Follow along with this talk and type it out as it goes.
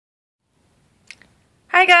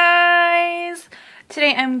Hi guys!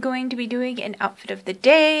 Today I'm going to be doing an outfit of the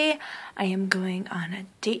day. I am going on a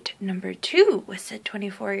date number 2 with a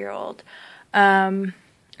 24-year-old. I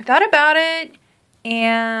thought about it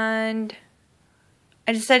and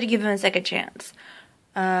I decided to give him a second chance.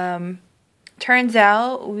 Turns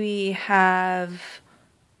out we have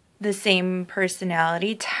the same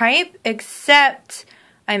personality type, except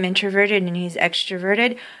I'm introverted and he's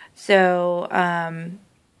extroverted. So,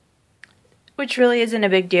 which really isn't a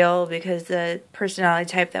big deal because the personality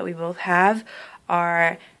type that we both have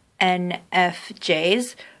are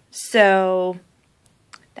NFJs. So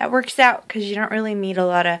that works out because you don't really meet a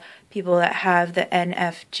lot of people that have the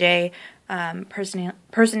NFJ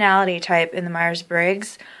personality type in the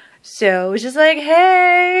Myers-Briggs. So it was just like,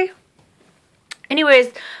 hey.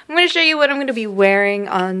 Anyways, I'm going to show you what I'm going to be wearing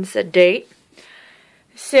on said date.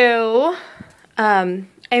 So, I'm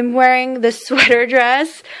wearing the sweater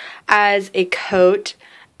dress as a coat,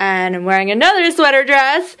 and I'm wearing another sweater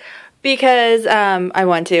dress because I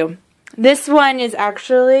want to. This one is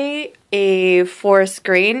actually a forest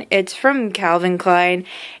green. It's from Calvin Klein.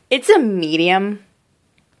 It's a medium.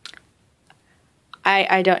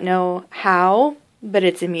 I don't know how, but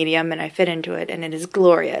it's a medium and I fit into it and it is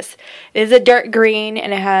glorious. It is a dark green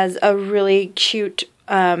and it has a really cute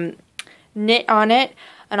knit on it,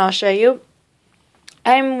 and I'll show you.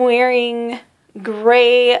 I'm wearing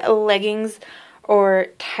gray leggings or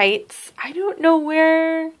tights. I don't know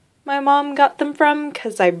where my mom got them from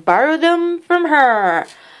because I borrowed them from her.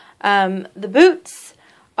 The boots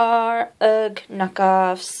are UGG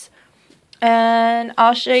knockoffs, and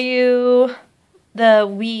I'll show you the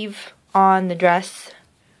weave on the dress.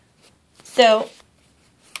 So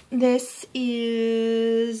this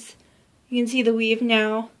is, you can see the weave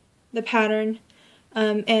now, the pattern,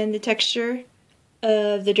 and the texture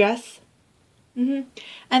of the dress. And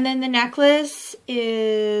then the necklace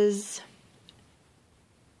is,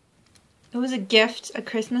 it was a gift, a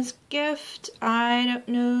Christmas gift. I don't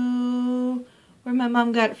know where my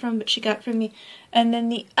mom got it from, but she got it from me. And then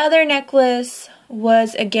the other necklace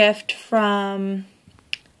was a gift from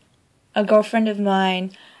a girlfriend of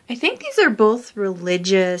mine. I think these are both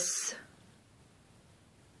religiously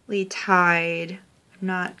tied. I'm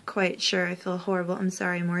not quite sure. I feel horrible. I'm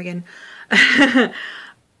sorry, Morgan. But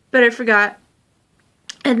I forgot.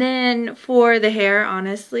 And then for the hair,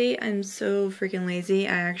 honestly, I'm so freaking lazy.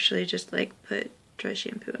 I actually just like put dry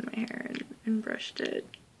shampoo in my hair and brushed it.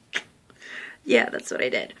 Yeah, that's what I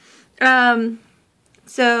did.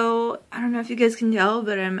 So I don't know if you guys can tell,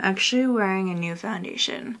 but I'm actually wearing a new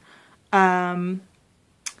foundation. And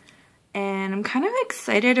I'm kind of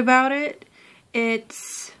excited about it.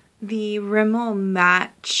 It's the Rimmel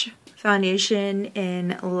Match foundation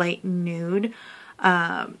in light nude.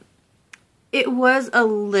 It was a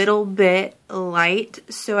little bit light,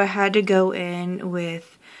 so I had to go in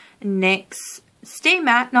with NYX Stay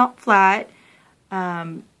Matte Not Flat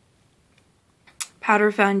powder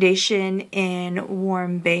foundation in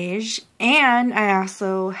warm beige, and I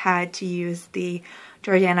also had to use the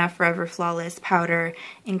Jordana Forever Flawless powder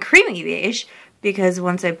in creamy beige because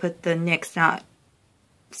once I put the NYX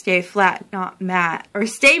Stay Flat Not Matte, or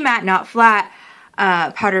Stay Matte Not Flat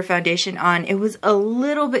powder foundation on, it was a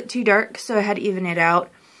little bit too dark, so I had to even it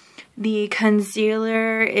out. The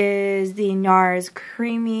concealer is the NARS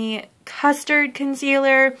Creamy Custard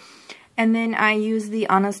Concealer, and then I use the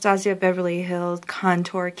Anastasia Beverly Hills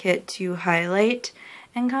Contour Kit to highlight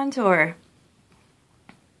and contour.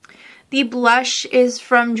 The blush is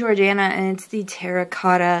from Jordana, and it's the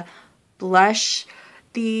Terracotta Blush.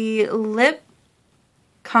 The lip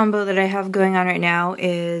combo that I have going on right now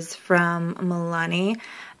is from Milani,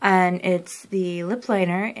 and it's the lip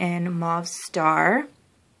liner in Mauve Star.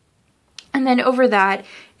 And then over that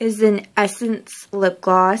is an Essence lip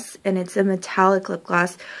gloss, and it's a metallic lip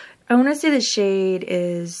gloss. I want to say the shade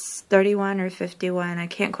is 31 or 51. I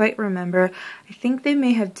can't quite remember. I think they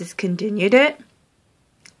may have discontinued it.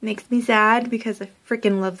 Makes me sad because I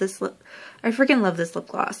freaking love this lip. I freaking love this lip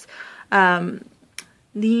gloss.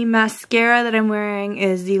 The mascara that I'm wearing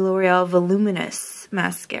is the L'Oreal Voluminous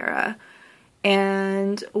Mascara.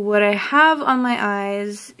 And what I have on my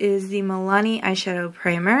eyes is the Milani Eyeshadow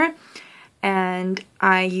Primer. And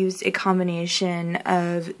I used a combination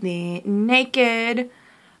of the Naked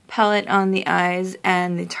palette on the eyes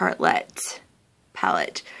and the Tartelette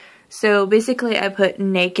palette. So basically I put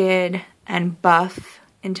Naked and Buff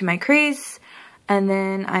into my crease. And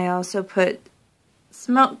then I also put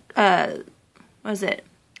Smoke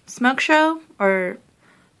Show or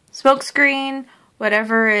Smoke Screen,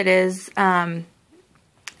 whatever it is, from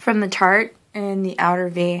the Tarte in the outer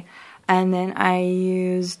V. And then I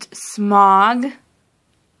used Smog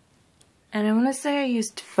And I want to say I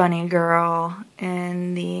used Funny Girl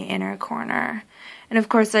in the inner corner. And of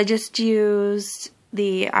course I just used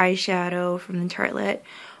the eyeshadow from the Tartelette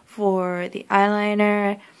for the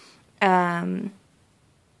eyeliner.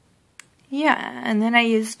 Yeah, and then I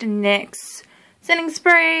used NYX setting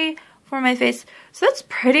spray for my face. So that's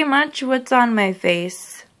pretty much what's on my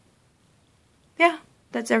face. Yeah,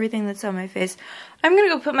 that's everything that's on my face. I'm gonna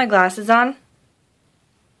go put my glasses on.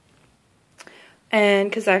 And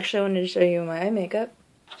because actually I wanted to show you my eye makeup.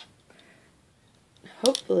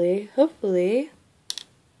 Hopefully.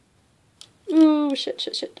 Ooh,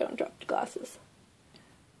 shit, don't drop the glasses.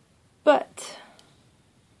 But,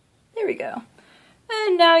 there we go.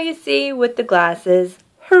 And now you see with the glasses.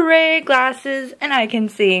 Hooray, glasses, and I can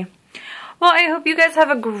see. Well, I hope you guys have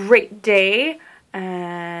a great day.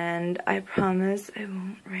 And I promise I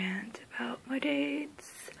won't rant about my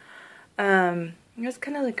dates. It's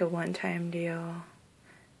kind of like a one-time deal.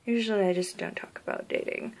 Usually I just don't talk about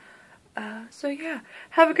dating. So yeah,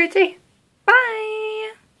 have a great day. Bye!